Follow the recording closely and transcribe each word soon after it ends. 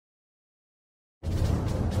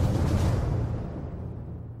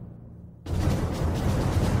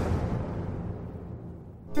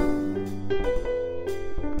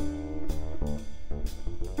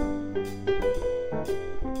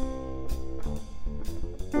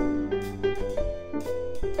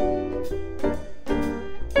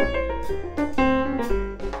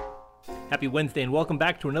Happy Wednesday and welcome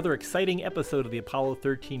back to another exciting episode of the Apollo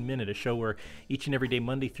 13 Minute, a show where each and every day,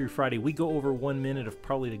 Monday through Friday, we go over 1 minute of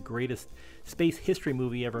probably the greatest space history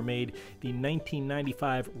movie ever made, the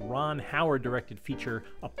 1995 Ron Howard directed feature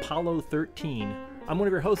Apollo 13. I'm one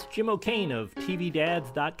of your hosts, Jim O'Kane of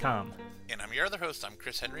TVDads.com. And I'm your other host, I'm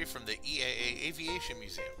Chris Henry from the EAA Aviation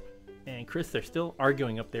Museum. And Chris, they're still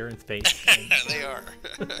arguing up there in space. They are.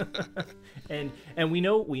 and we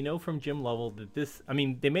know from Jim Lovell that this, I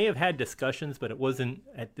mean, they may have had discussions, but it wasn't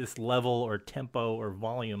at this level or tempo or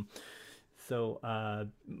volume. So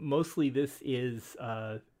mostly this is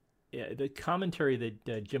the commentary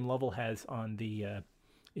that Jim Lovell has on the.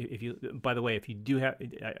 If you, by the way, if you do have,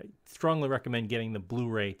 I strongly recommend getting the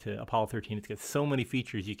Blu-ray to Apollo 13. It's got so many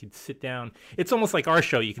features. You can sit down. It's almost like our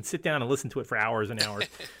show. You can sit down and listen to it for hours and hours.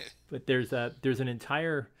 But there's an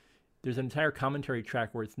entire commentary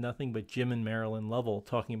track where it's nothing but Jim and Marilyn Lovell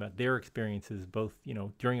talking about their experiences, both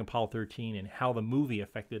during Apollo 13 and how the movie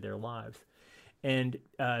affected their lives. And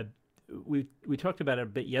we talked about it a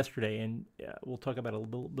bit yesterday, and we'll talk about it a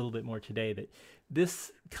little bit more today, that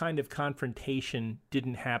this kind of confrontation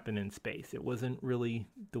didn't happen in space. It wasn't really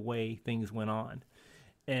the way things went on.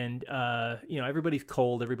 And everybody's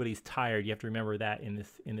cold, everybody's tired. You have to remember that in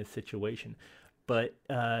this situation. But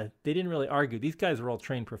they didn't really argue. These guys were all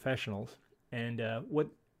trained professionals, and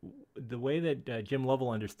the way that Jim Lovell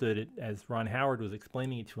understood it, as Ron Howard was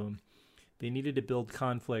explaining it to him, they needed to build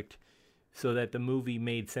conflict so that the movie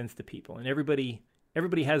made sense to people. And everybody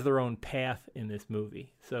has their own path in this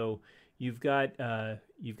movie. So you've got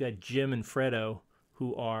Jim and Fredo,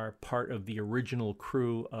 who are part of the original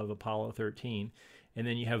crew of Apollo 13, and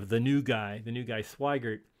then you have the new guy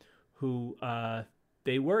Swigert, who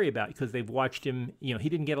they worry about because they've watched him. He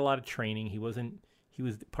didn't get a lot of training. He was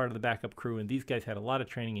part of the backup crew, and these guys had a lot of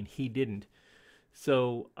training, and he didn't.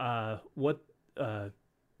 So what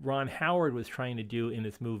Ron Howard was trying to do in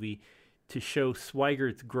this movie to show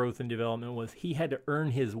Swigert's growth and development was he had to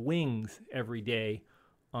earn his wings every day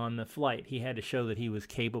on the flight. He had to show that he was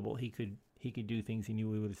capable. He could do things. He knew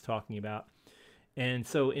what he was talking about. And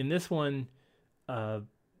so in this one,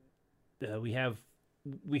 we have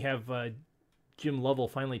Jim Lovell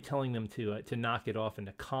finally telling them to knock it off and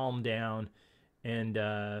to calm down. And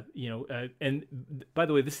and by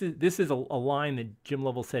the way, this is a line that Jim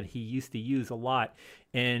Lovell said he used to use a lot,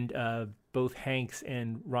 and both Hanks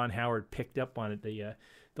and Ron Howard picked up on it.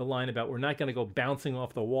 The line about we're not going to go bouncing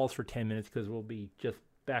off the walls for 10 minutes because we'll be just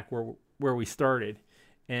back where we started.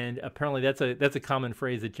 And apparently that's a common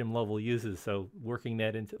phrase that Jim Lovell uses. So working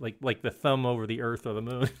that into like the thumb over the earth or the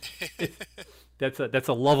moon, that's a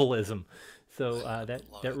Lovellism. So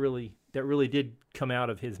that really did come out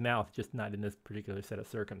of his mouth, just not in this particular set of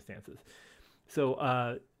circumstances.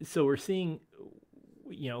 So we're seeing,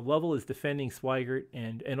 Lovell is defending Swigert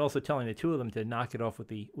and also telling the two of them to knock it off with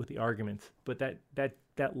the arguments. But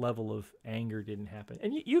that level of anger didn't happen.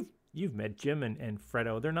 And you've met Jim and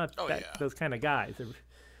Fredo. They're not those kind of guys.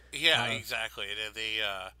 Yeah, exactly.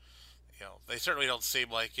 They certainly don't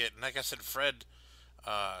seem like it. And like I said, Fred.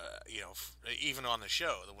 Even on the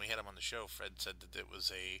show, when we had him on the show, Fred said that it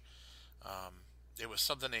was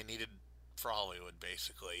something they needed for Hollywood,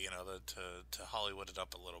 basically, to Hollywood it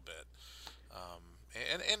up a little bit,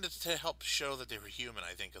 and to help show that they were human.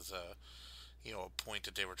 I think is a point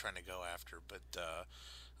that they were trying to go after. But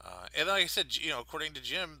and like I said, according to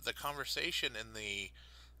Jim, the conversation and the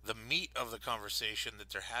meat of the conversation that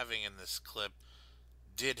they're having in this clip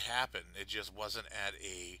did happen. It just wasn't at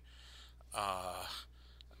a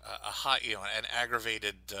high, an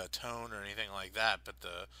aggravated tone or anything like that. But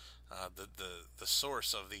the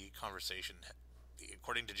source of the conversation,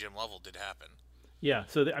 according to Jim Lovell, did happen. Yeah.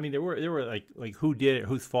 So there were like who did it,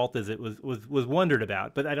 whose fault is it was wondered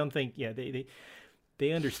about. But I don't think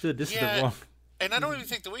they understood this is the wrong. And I don't even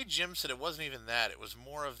think the way Jim said it wasn't even that. It was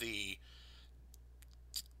more of the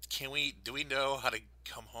do we know how to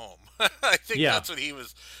come home? I think that's what he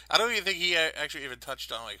was. I don't even think he actually even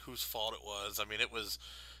touched on whose fault it was. I mean, it was,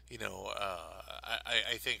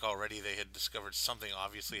 I think already they had discovered something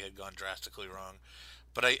obviously had gone drastically wrong.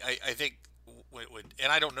 But I think,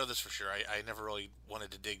 and I don't know this for sure. I never really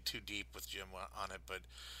wanted to dig too deep with Jim on it. But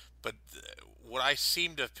what I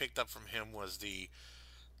seemed to have picked up from him was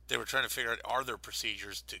they were trying to figure out, are there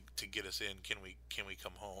procedures to get us in? Can we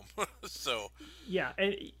come home? So yeah,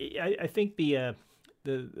 and I think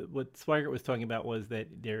what Swigert was talking about was that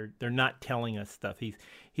they're not telling us stuff.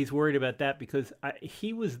 He's worried about that because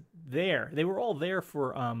he was there. They were all there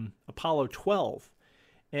for Apollo 12,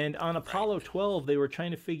 and on Apollo 12 they were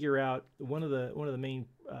trying to figure out one of the main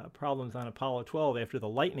problems on Apollo 12 after the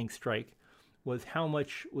lightning strike was how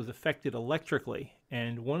much was affected electrically.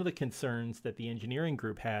 And one of the concerns that the engineering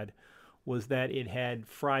group had was that it had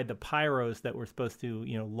fried the pyros that were supposed to,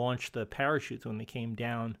 launch the parachutes when they came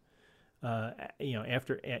down,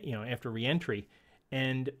 after reentry.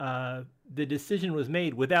 And the decision was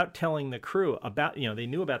made without telling the crew about, they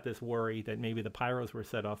knew about this worry that maybe the pyros were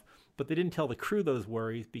set off, but they didn't tell the crew those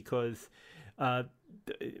worries because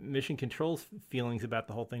Mission Control's feelings about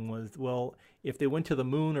the whole thing was, well, if they went to the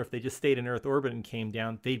moon or if they just stayed in Earth orbit and came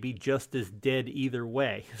down, they'd be just as dead either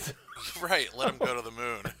way. Right, let them go to the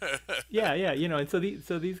moon. yeah, and so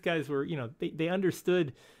these guys were, they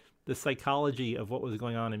understood the psychology of what was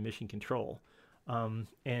going on in Mission Control,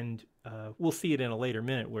 and we'll see it in a later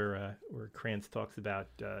minute where Kranz talks about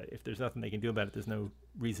if there's nothing they can do about it, there's no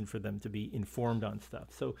reason for them to be informed on stuff.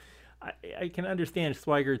 So I can understand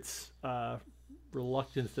Swigert's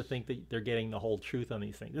reluctance to think that they're getting the whole truth on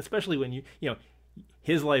these things, especially when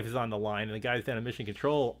his life is on the line and the guys down in Mission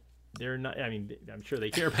Control, they're not. I mean, I'm sure they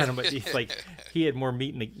care about him, but he's like he had more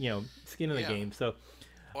meat in the skin in the game. So,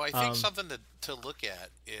 well, I think something to look at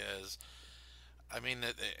is, I mean,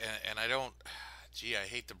 and I don't. Gee, I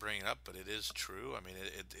hate to bring it up, but it is true. I mean,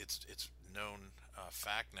 it's known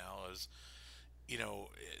fact now is,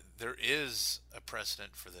 there is a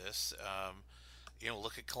precedent for this.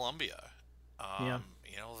 Look at Columbia.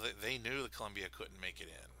 They knew that Columbia couldn't make it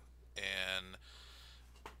in, and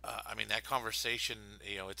I mean that conversation.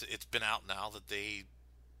 It's been out now that they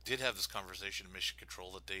did have this conversation in Mission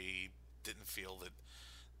Control that they didn't feel that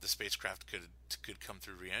the spacecraft could come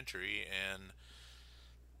through reentry, and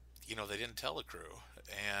they didn't tell the crew.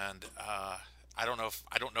 And I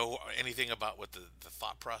don't know anything about what the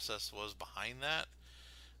thought process was behind that,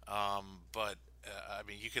 but. I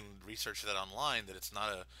mean, you can research that online. That it's not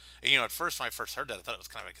at first when I first heard that, I thought it was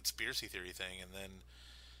kind of a conspiracy theory thing, and then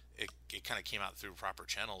it kind of came out through proper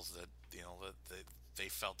channels that that they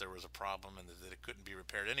felt there was a problem and that it couldn't be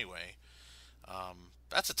repaired anyway.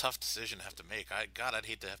 That's a tough decision to have to make. I'd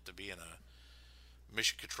hate to have to be in a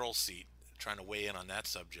Mission Control seat trying to weigh in on that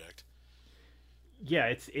subject. Yeah,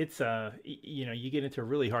 it's you get into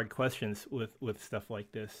really hard questions with stuff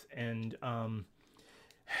like this, and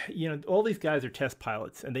all these guys are test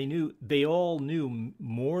pilots, and they all knew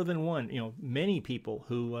more than one, many people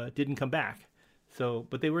who didn't come back. So,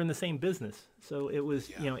 but they were in the same business. So it was,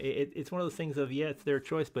 it's one of those things of, it's their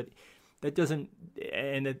choice, but that doesn't,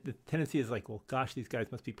 and the tendency is like, well, gosh, these guys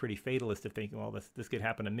must be pretty fatalist if thinking, well, this could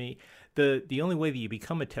happen to me. The only way that you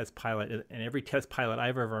become a test pilot, and every test pilot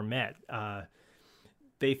I've ever met,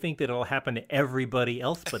 they think that it'll happen to everybody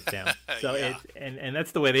else but them. So and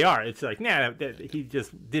that's the way they are. It's like, he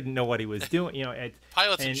just didn't know what he was doing.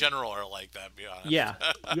 Pilots in general are like that. Be honest.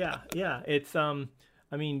 Yeah. It's I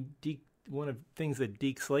mean, one of the things that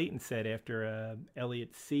Deke Slayton said after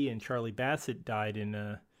Elliot C. and Charlie Bassett died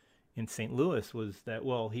in St. Louis was that,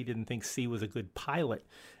 well, he didn't think C was a good pilot.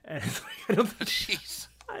 And it's like,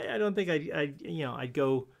 I don't think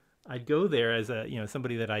I'd go there as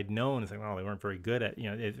somebody that I'd known and say, well, they weren't very good at,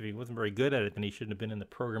 if he wasn't very good at it, then he shouldn't have been in the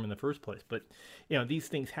program in the first place. But, these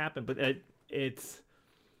things happen, but it's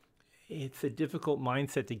a difficult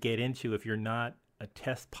mindset to get into if you're not a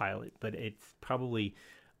test pilot, but it's probably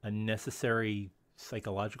a necessary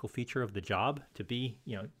psychological feature of the job to be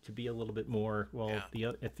a little bit more,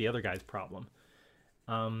 it's the other guy's problem.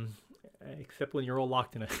 Except when you're all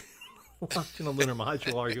locked in a lunar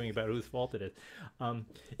module arguing about whose fault it is.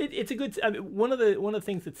 It's a good. I mean, one of the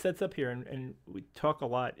things that sets up here, and we talk a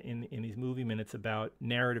lot in these movie minutes about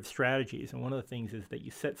narrative strategies. And one of the things is that you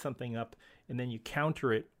set something up and then you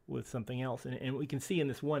counter it with something else. And we can see in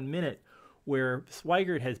this 1 minute where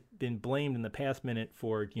Swigert has been blamed in the past minute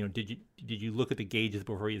for, did you look at the gauges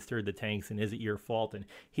before you stirred the tanks, and is it your fault? And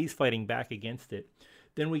he's fighting back against it.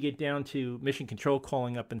 Then we get down to Mission Control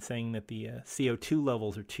calling up and saying that the CO2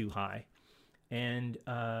 levels are too high. And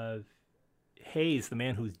Hayes, the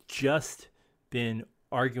man who's just been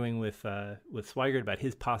arguing with Swigert about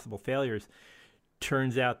his possible failures,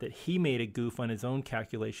 turns out that he made a goof on his own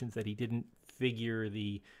calculations, that he didn't figure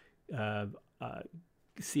the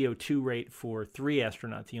CO2 rate for 3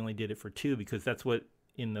 astronauts. He only did it for 2 because that's what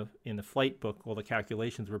in the flight book, all the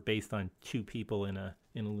calculations were based on 2 people in a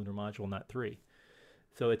lunar module, not 3.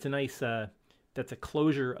 So it's a nice that's a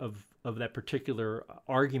closure of that particular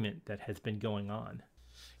argument that has been going on.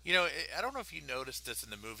 I don't know if you noticed this in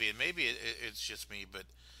the movie, and maybe it's just me, but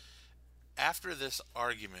after this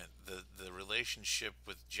argument, the relationship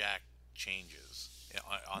with Jack changes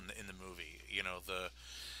in the movie.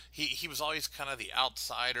 He was always kind of the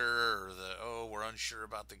outsider, or we're unsure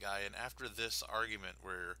about the guy. And after this argument,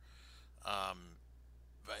 where I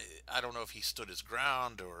don't know if he stood his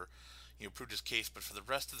ground or proved his case, but for the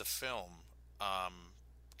rest of the film,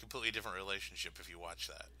 completely different relationship if you watch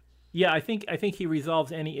that. Yeah, I think he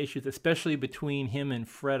resolves any issues, especially between him and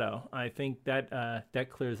Fredo. I think that that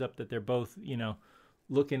clears up that they're both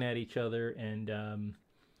looking at each other, and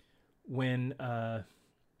when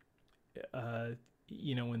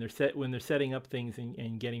when they're setting up things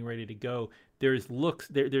and getting ready to go, there's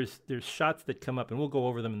shots that come up, and we'll go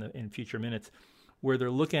over them in future minutes, where they're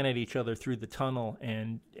looking at each other through the tunnel,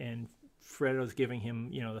 and Fredo's giving him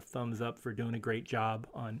the thumbs up for doing a great job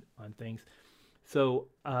on things. So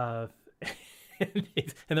and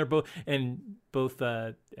they're both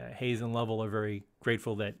Hayes and Lovell are very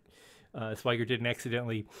grateful that Swigert didn't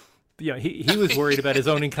accidentally. He was worried about his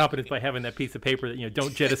own incompetence by having that piece of paper that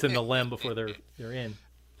don't jettison the lem before they're in.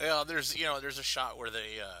 Well, there's a shot where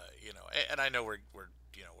they and I know we're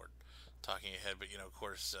talking ahead, but of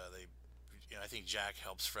course they I think Jack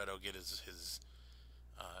helps Fredo get his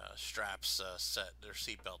straps set, their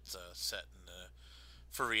seatbelts set, and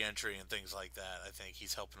for re-entry and things like that. I think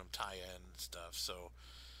he's helping him tie in and stuff. So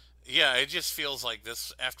yeah, it just feels like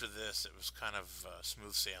after this it was kind of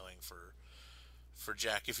smooth sailing for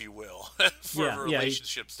Jack, if you will, from a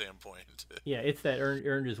relationship standpoint. Yeah, it's that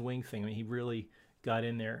earned his wings thing. I mean, he really got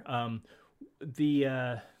in there.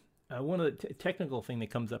 The one of the technical thing that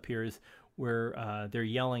comes up here is where they're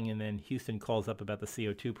yelling, and then Houston calls up about the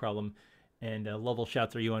CO2 problem, and Lovell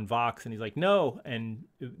shouts, "Are you on Vox?" And he's like, "No." And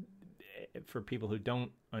for people who don't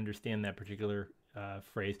understand that particular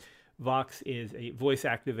phrase, Vox is a voice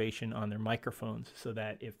activation on their microphones, so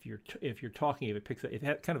that if you're talking, if it picks up, it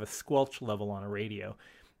has kind of a squelch level on a radio,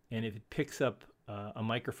 and if it picks up a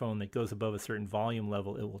microphone that goes above a certain volume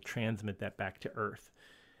level, it will transmit that back to Earth,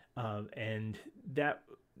 and that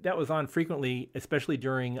was on frequently, especially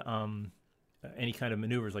during any kind of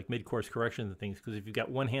maneuvers like mid-course corrections and things, because if you've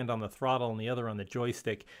got one hand on the throttle and the other on the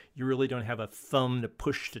joystick, you really don't have a thumb to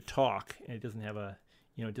push to talk, and it doesn't have a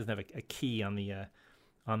key on the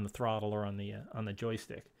throttle or on the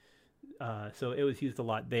joystick. So it was used a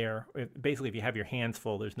lot there. Basically, if you have your hands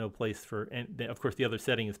full, there's no place for. And of course, the other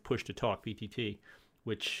setting is push to talk (PTT),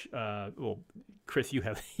 which Chris, you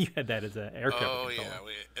had that as an air traffic controller. Oh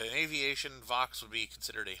yeah, in aviation, Vox would be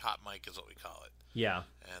considered a hot mic, is what we call it. Yeah.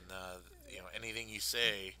 And anything you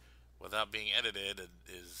say without being edited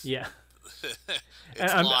is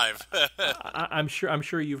it's live. I'm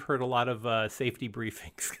sure you've heard a lot of safety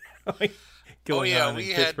briefings going on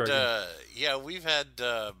in Pittsburgh. We've had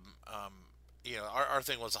our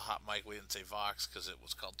thing was a hot mic. We didn't say Vox because it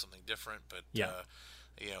was called something different, but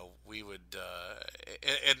we would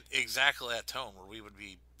and exactly that tone where we would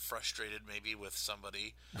be frustrated maybe with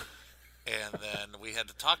somebody, and then we had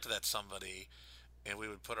to talk to that somebody, and we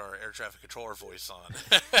would put our air traffic controller voice on,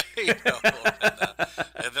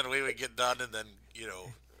 and then we would get done, and then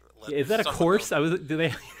is that a course? Do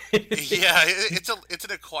they? Yeah, it's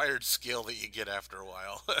an acquired skill that you get after a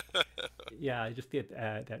while. Yeah, I just get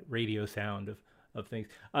that radio sound of things.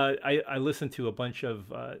 I listened to a bunch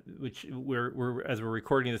of which we're as we're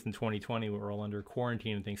recording this in 2020, we're all under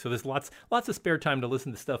quarantine and things. So there's lots of spare time to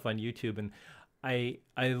listen to stuff on YouTube, and I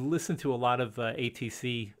listen to a lot of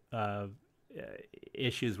ATC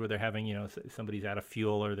issues where they're having somebody's out of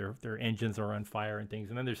fuel or their engines are on fire and things,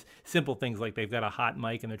 and then there's simple things like they've got a hot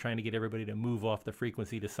mic and they're trying to get everybody to move off the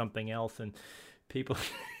frequency to something else, and people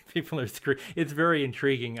are screwed. It's very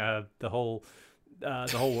intriguing, the whole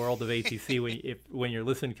world of ATC when you're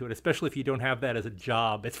listening to it, especially if you don't have that as a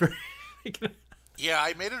job. It's very yeah,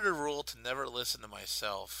 I made it a rule to never listen to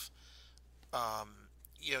myself.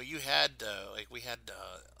 You had we had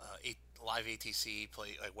live ATC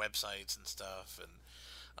play like websites and stuff, and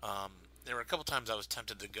there were a couple times I was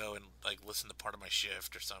tempted to go and listen to part of my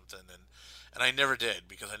shift or something, and I never did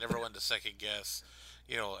because I never wanted to second guess.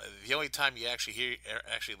 The only time you actually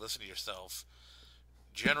listen to yourself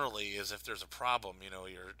generally is if there's a problem.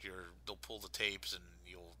 They'll pull the tapes and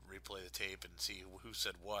you'll replay the tape and see who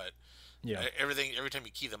said what. Yeah. Every time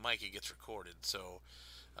you key the mic, it gets recorded. So,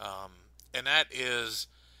 and that is.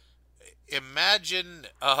 Imagine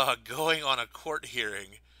going on a court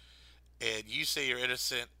hearing and you say you're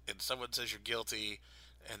innocent and someone says you're guilty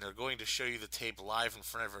and they're going to show you the tape live in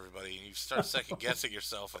front of everybody and you start second guessing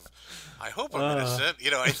yourself of, I hope I'm innocent.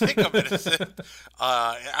 I think I'm innocent.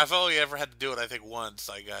 I've only ever had to do it, I think, once.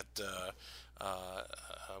 I got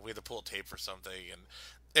we had to pull a tape for something,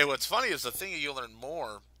 and what's funny is the thing that you learn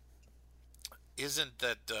more isn't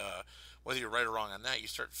that whether you're right or wrong on that, you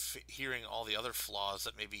start hearing all the other flaws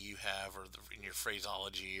that maybe you have, or in your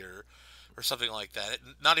phraseology, or something like that.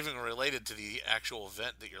 Not even related to the actual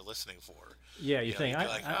event that you're listening for. Yeah, you're You know, saying you'd be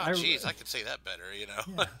like, oh, geez, I could say that better. You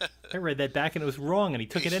know. Yeah, I read that back and it was wrong, and he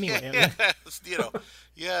took it anyway. Yeah, you know,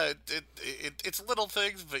 yeah, it's little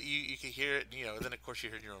things, but you can hear it. You know, and then of course you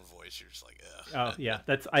hear your own voice. You're just like, ugh. Oh yeah,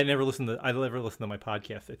 I never listen to my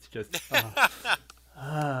podcast. It's just.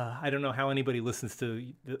 I don't know how anybody listens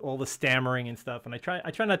to all the stammering and stuff, and I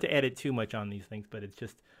try not to edit too much on these things, but it's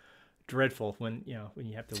just dreadful when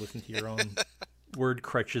you have to listen to your own word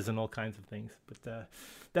crutches and all kinds of things. But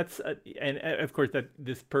that's and of course that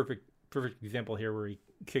this perfect example here where he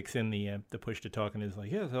kicks in the push to talk and is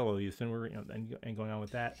like, yes, hello Houston, we're and going on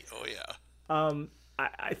with that. Oh yeah.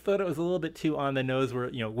 I thought it was a little bit too on the nose where,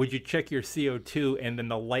 would you check your CO2, and then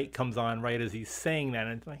the light comes on right as he's saying that,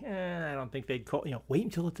 and it's like, I don't think they'd call, wait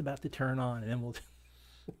until it's about to turn on, and then we'll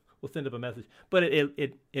send up a message. But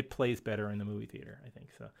it plays better in the movie theater, I think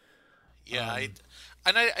so. Yeah, I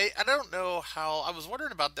don't know how, I was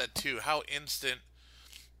wondering about that too, how instant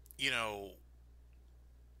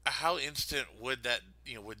would that,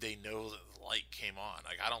 would they know that the light came on?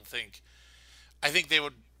 Like, I think they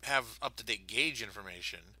would have up-to-date gauge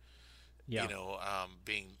information, yeah.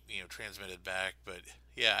 Being, transmitted back. But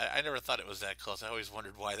yeah, I never thought it was that close. I always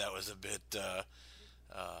wondered why that was a bit,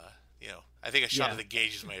 I think a shot of the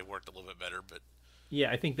gauges may have worked a little bit better, but yeah,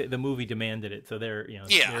 I think that the movie demanded it. So there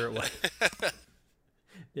it was.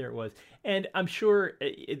 There it was. And I'm sure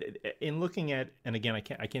in looking at, and again, I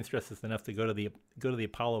can't stress this enough, to go to the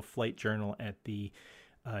Apollo Flight Journal at the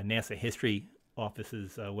NASA History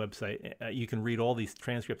Office's website. You can read all these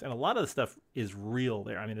transcripts, and a lot of the stuff is real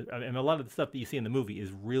there. I mean, a lot of the stuff that you see in the movie is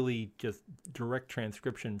really just direct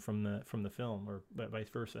transcription from the film, or vice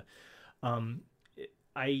versa.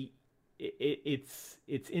 It's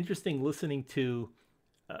interesting listening to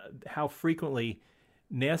how frequently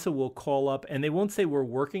NASA will call up, and they won't say we're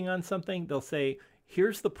working on something. They'll say,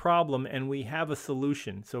 here's the problem, and we have a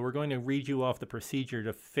solution. So we're going to read you off the procedure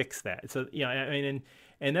to fix that. So, I mean,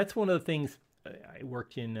 and that's one of the things. I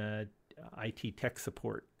worked in IT tech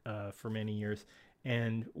support for many years,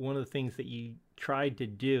 and one of the things that you tried to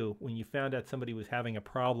do when you found out somebody was having a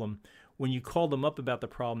problem, when you called them up about the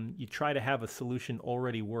problem, you try to have a solution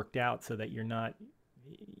already worked out, so that you're not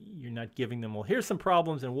giving them, well, here's some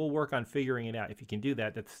problems and we'll work on figuring it out. If you can do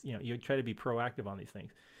that, that's, you try to be proactive on these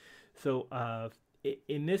things. So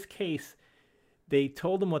in this case, they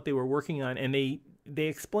told them what they were working on, and they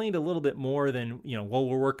explained a little bit more than, well,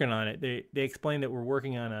 we're working on it. They explained that we're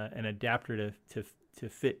working on an adapter to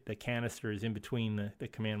fit the canisters in between the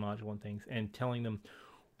command module and things, and telling them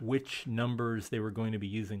which numbers they were going to be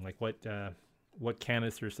using, like what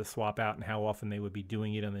canisters to swap out and how often they would be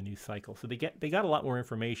doing it on the new cycle. So they got a lot more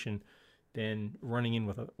information than running in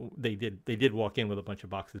with they did walk in with a bunch of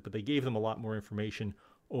boxes, but they gave them a lot more information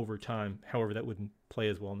over time. However, that wouldn't play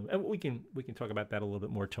as well. And we can talk about that a little bit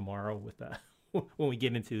more tomorrow with when we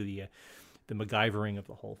get into the MacGyvering of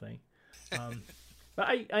the whole thing. But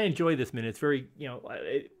I enjoy this minute. It's very,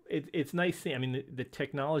 it's nice seeing. I mean, the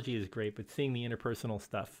technology is great, but seeing the interpersonal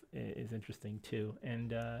stuff is interesting too.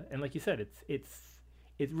 And like you said,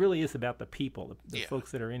 it really is about the people, the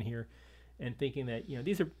folks that are in here, and thinking that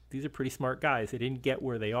these are pretty smart guys. They didn't get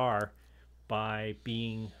where they are by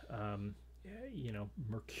being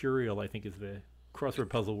mercurial, I think is the crossword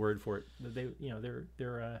puzzle word for it.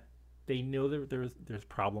 They know there's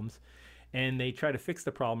problems, and they try to fix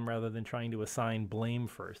the problem rather than trying to assign blame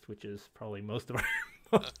first, which is probably most of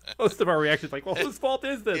our reactions. Like, well, whose fault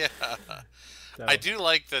is this? Yeah. So. I do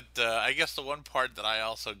like that. I guess the one part that I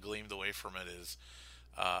also gleamed away from it is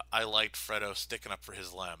I liked Fredo sticking up for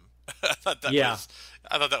his Lem. I thought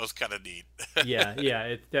that was kind of neat. yeah,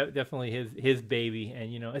 it's definitely his baby,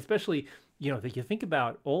 and especially you think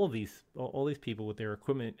about all these people with their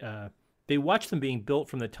equipment. They watch them being built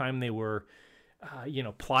from the time they were,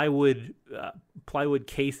 plywood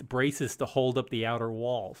case braces to hold up the outer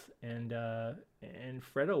walls, and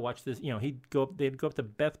Fredo watched this. They'd go up to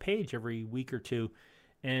Bethpage every week or two,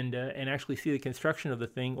 and actually see the construction of the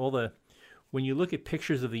thing. When you look at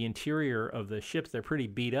pictures of the interior of the ships, they're pretty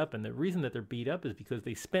beat up, and the reason that they're beat up is because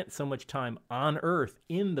they spent so much time on Earth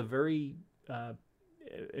in the very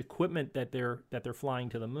equipment that they're flying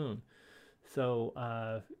to the moon. So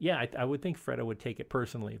I would think Fredo would take it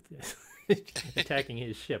personally attacking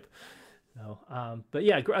his ship. So, but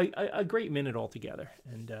yeah, a great minute altogether,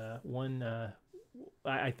 and one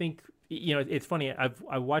I think it's funny.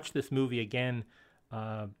 I watched this movie again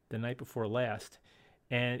the night before last.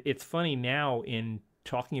 And it's funny now in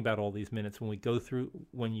talking about all these minutes, when you go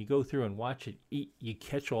through and watch it, you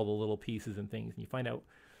catch all the little pieces and things, and you find out.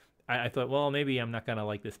 I thought, well, maybe I'm not gonna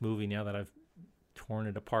like this movie now that I've torn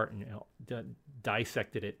it apart and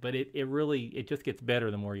dissected it. But it really just gets better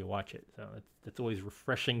the more you watch it. So it's always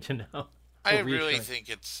refreshing to know. I really think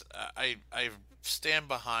it's I stand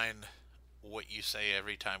behind what you say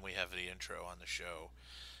every time we have the intro on the show,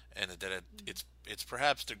 and that it's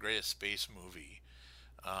perhaps the greatest space movie,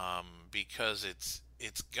 because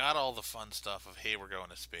it's got all the fun stuff of, hey, we're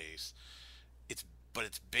going to space. But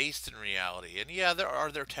it's based in reality, and yeah, there are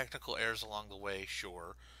technical errors along the way.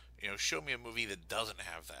 Sure, show me a movie that doesn't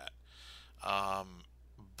have that.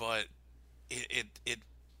 But it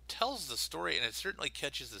tells the story, and it certainly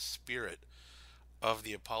catches the spirit of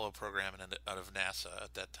the Apollo program and out of NASA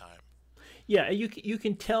at that time. Yeah, you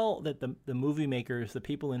can tell that the movie makers, the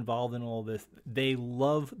people involved in all this, they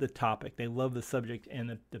love the topic, they love the subject,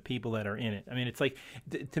 and the people that are in it. I mean, it's like,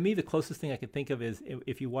 to me, the closest thing I could think of is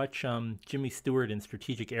if you watch Jimmy Stewart in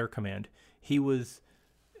Strategic Air Command. He was,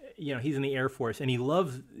 he's in the Air Force, and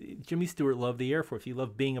Jimmy Stewart loved the Air Force. He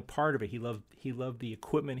loved being a part of it. He loved the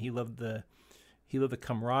equipment. He loved the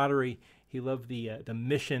camaraderie. He loved the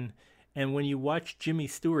mission. And when you watch Jimmy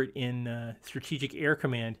Stewart in Strategic Air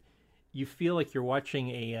Command, you feel like you're watching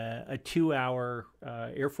a 2-hour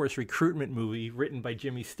Air Force recruitment movie written by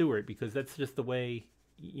Jimmy Stewart, because that's just the way,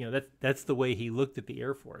 that's the way he looked at the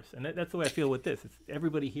Air Force. And that's the way I feel with this.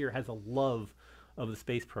 Everybody here has a love of the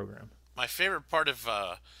space program. My favorite part of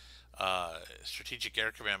Strategic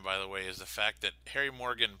Air Command, by the way, is the fact that Harry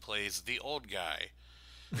Morgan plays the old guy.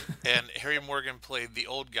 And Harry Morgan played the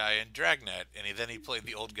old guy in Dragnet, and then he played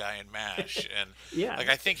the old guy in MASH. And yeah,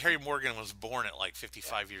 I think Harry Morgan was born at like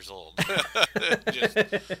 55 years old.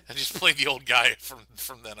 just played the old guy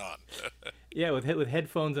from then on. Yeah, with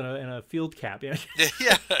headphones and a field cap. Yeah,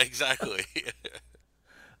 yeah, exactly.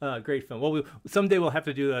 Great film. Well, someday we'll have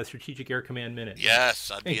to do a Strategic Air Command minute. Yes,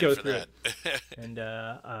 I'd be in for that. And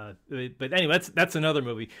but anyway, that's another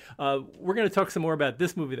movie. We're going to talk some more about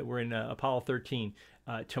this movie that we're in, Apollo 13,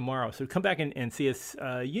 tomorrow. So come back and see us.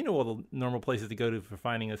 All the normal places to go to for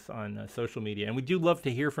finding us on social media, and we do love to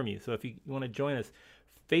hear from you. So if you want to join us,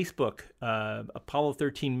 Facebook, Apollo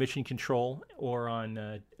 13 Mission Control, or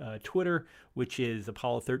on Twitter, which is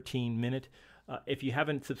Apollo 13 Minute. If you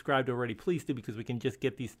haven't subscribed already, please do, because we can just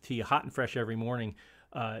get these to you hot and fresh every morning,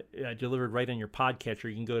 delivered right on your podcatcher.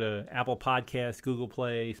 You can go to Apple Podcasts, Google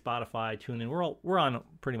Play, Spotify, TuneIn. We're on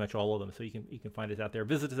pretty much all of them, so you can find us out there.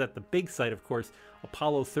 Visit us at the big site, of course,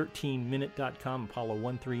 Apollo13minute.com,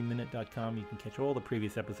 Apollo13minute.com. You can catch all the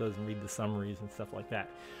previous episodes and read the summaries and stuff like that.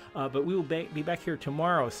 But we will be back here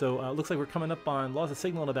tomorrow. So it looks like we're coming up on Loss of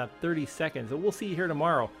Signal in about 30 seconds. So we'll see you here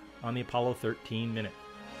tomorrow on the Apollo 13 Minute.